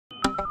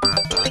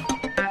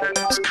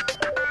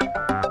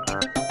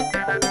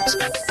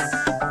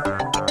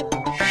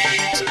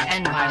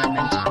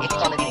Environment,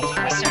 equality,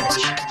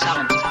 research,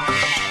 talent.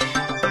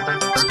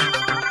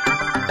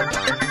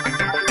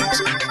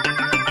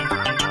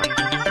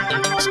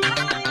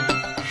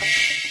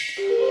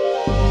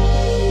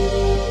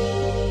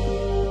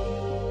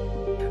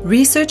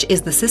 Research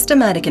is the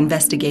systematic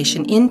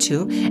investigation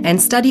into and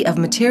study of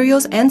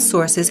materials and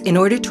sources in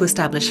order to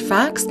establish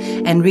facts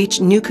and reach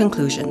new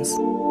conclusions.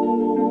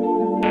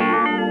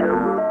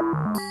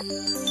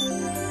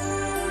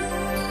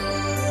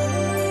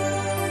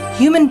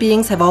 Human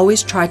beings have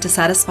always tried to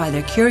satisfy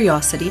their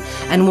curiosity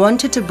and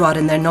wanted to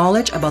broaden their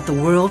knowledge about the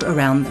world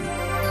around them.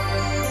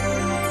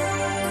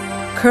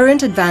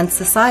 Current advanced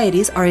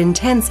societies are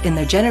intense in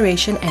their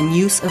generation and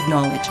use of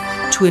knowledge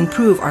to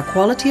improve our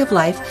quality of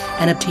life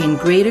and obtain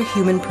greater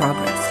human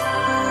progress.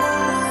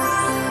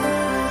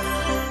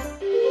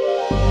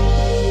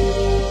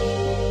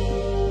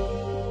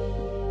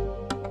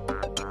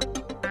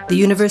 The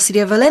University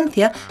of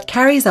Valencia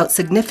carries out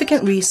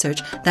significant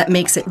research that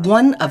makes it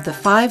one of the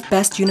 5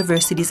 best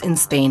universities in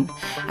Spain,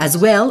 as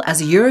well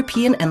as a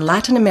European and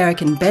Latin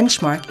American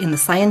benchmark in the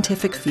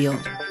scientific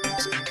field.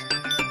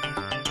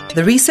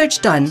 The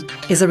research done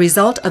is a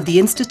result of the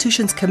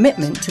institution's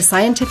commitment to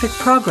scientific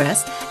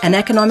progress and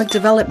economic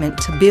development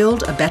to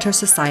build a better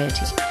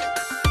society.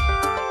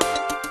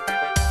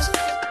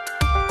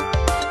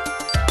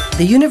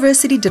 The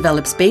university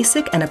develops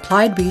basic and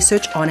applied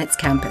research on its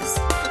campus.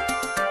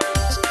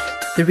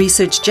 The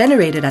research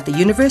generated at the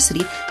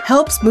university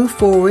helps move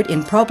forward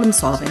in problem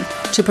solving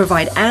to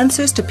provide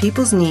answers to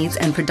people's needs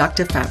and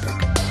productive fabric.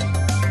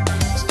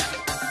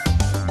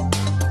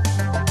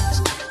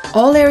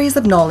 All areas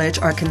of knowledge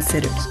are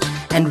considered,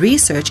 and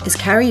research is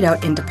carried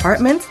out in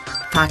departments,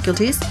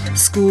 faculties,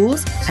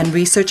 schools, and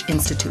research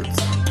institutes.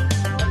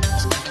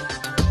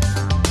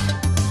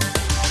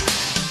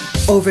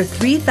 Over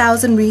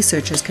 3,000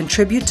 researchers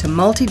contribute to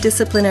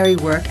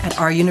multidisciplinary work at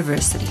our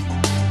university.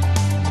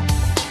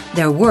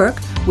 Their work,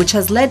 which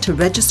has led to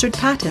registered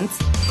patents,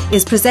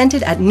 is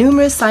presented at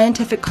numerous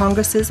scientific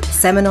congresses,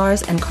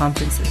 seminars, and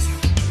conferences.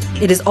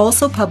 It is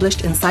also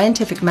published in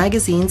scientific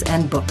magazines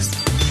and books.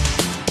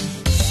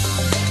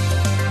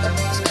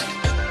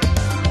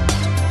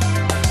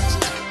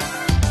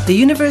 The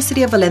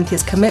University of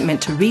Valencia's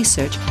commitment to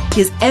research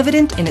is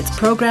evident in its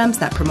programs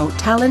that promote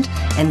talent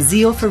and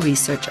zeal for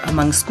research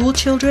among school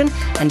children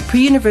and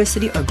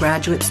pre-university or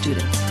graduate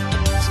students.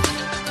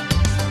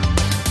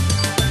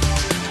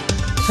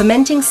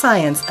 Fomenting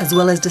science as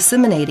well as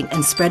disseminating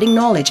and spreading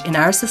knowledge in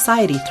our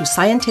society through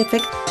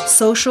scientific,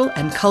 social,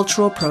 and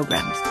cultural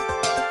programs.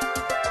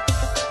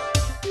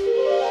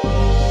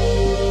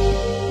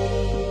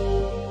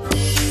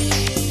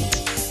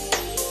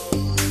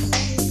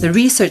 The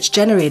research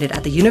generated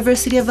at the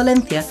University of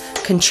Valencia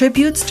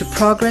contributes to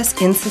progress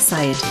in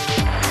society.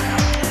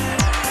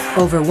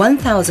 Over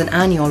 1,000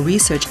 annual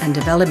research and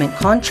development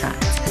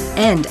contracts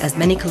and as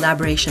many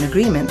collaboration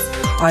agreements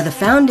are the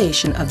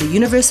foundation of the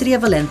University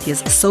of Valencia's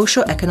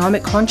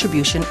socio-economic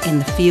contribution in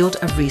the field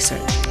of research.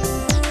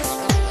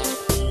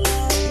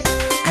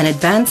 An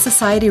advanced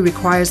society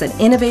requires an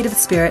innovative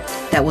spirit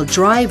that will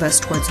drive us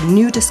towards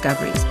new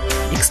discoveries,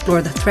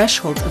 explore the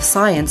thresholds of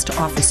science to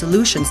offer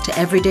solutions to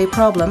everyday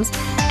problems,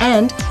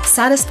 and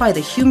satisfy the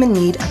human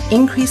need of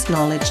increased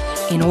knowledge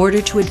in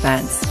order to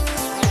advance.